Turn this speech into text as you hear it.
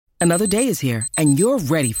Another day is here, and you're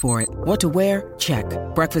ready for it. What to wear? Check.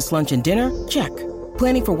 Breakfast, lunch, and dinner? Check.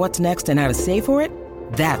 Planning for what's next and how to save for it?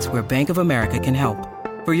 That's where Bank of America can help.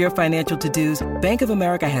 For your financial to-dos, Bank of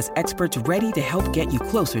America has experts ready to help get you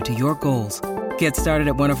closer to your goals. Get started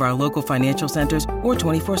at one of our local financial centers or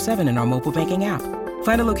 24/7 in our mobile banking app.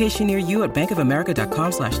 Find a location near you at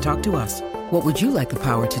bankofamerica.com/talktous. What would you like the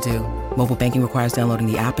power to do? Mobile banking requires downloading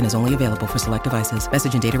the app and is only available for select devices.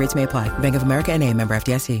 Message and data rates may apply. Bank of America N.A., member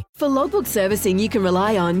FDIC. For logbook servicing you can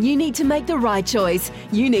rely on, you need to make the right choice.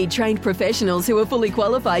 You need trained professionals who are fully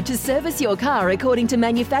qualified to service your car according to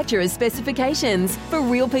manufacturer's specifications. For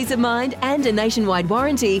real peace of mind and a nationwide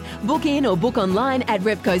warranty, book in or book online at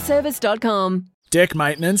repcoservice.com. Deck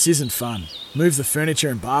maintenance isn't fun. Move the furniture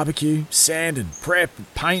and barbecue, sand and prep,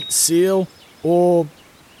 paint, seal, or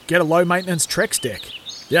get a low-maintenance Trex deck.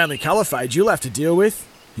 The only colour fade you'll have to deal with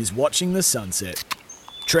is watching the sunset.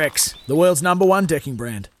 Trex, the world's #1 decking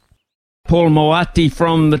brand. Paul Moati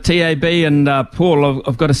from the TAB, and Paul,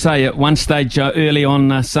 I've got to say, at one stage early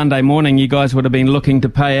on Sunday morning, you guys would have been looking to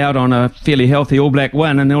pay out on a fairly healthy All Black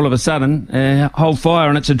win, and all of a sudden, hold fire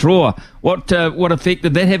and it's a draw. What effect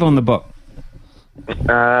did that have on the book?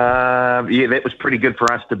 Yeah, that was pretty good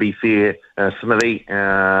for us, to be fair, Smithy.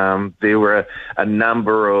 There were a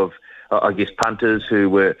number of, punters who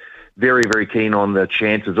were very, very keen on the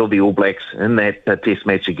chances of the All Blacks in that test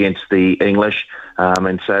match against the English.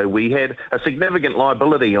 And so we had a significant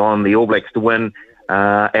liability on the All Blacks to win,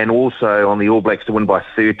 and also on the All Blacks to win by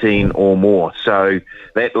 13 or more. So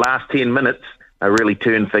that last 10 minutes really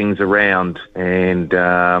turned things around, and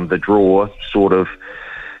the draw sort of,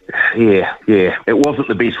 it wasn't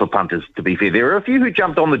the best for punters, to be fair. There were a few who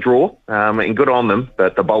jumped on the draw, and good on them,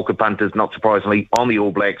 but the bulk of punters, not surprisingly, on the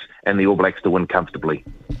All Blacks, and the All Blacks to win comfortably.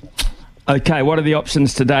 Okay, what are the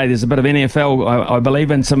options today? There's a bit of NFL, I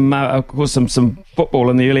believe, and some, of course, some football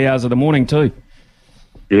in the early hours of the morning too.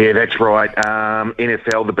 Yeah, that's right.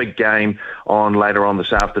 NFL, the big game on later on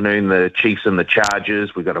this afternoon, the Chiefs and the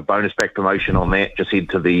Chargers. We've got a bonus back promotion on that. Just head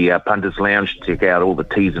to the Punters Lounge to check out all the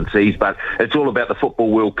T's and C's. But it's all about the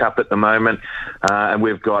Football World Cup at the moment. And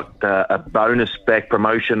we've got a bonus back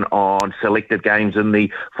promotion on selected games in the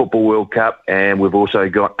Football World Cup. And we've also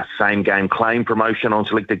got a same game claim promotion on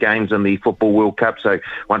selected games in the Football World Cup. So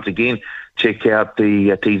once again, check out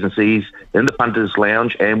the T's and C's in the Punters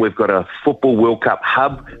Lounge, and we've got a Football World Cup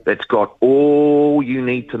hub that's got all you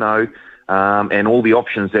need to know, and all the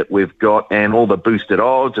options that we've got, and all the boosted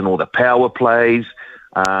odds and all the power plays.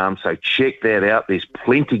 So check that out. There's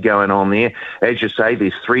plenty going on there. As you say,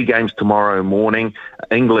 there's 3 games tomorrow morning.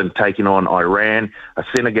 England taking on Iran,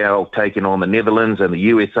 Senegal taking on the Netherlands, and the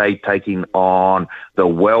USA taking on the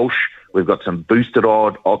Welsh. We've got some boosted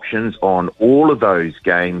odd options on all of those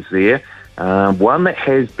games there. One that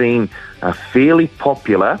has been fairly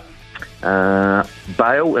popular,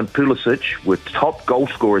 Bale and Pulisic were top goal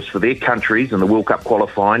scorers for their countries in the World Cup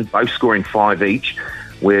qualifying, both scoring 5 each.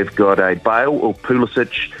 We've got a Bale or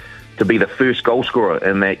Pulisic to be the first goal scorer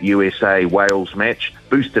in that USA-Wales match,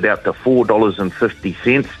 boosted out to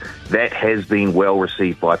 $4.50. That has been well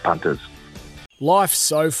received by punters. Life's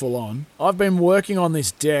so full on. I've been working on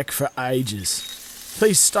this deck for ages.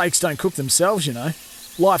 These steaks don't cook themselves, you know.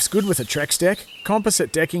 Life's good with a Trex deck.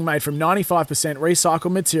 Composite decking made from 95%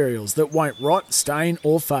 recycled materials that won't rot, stain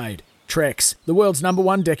or fade. Trex, the world's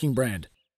 #1 decking brand.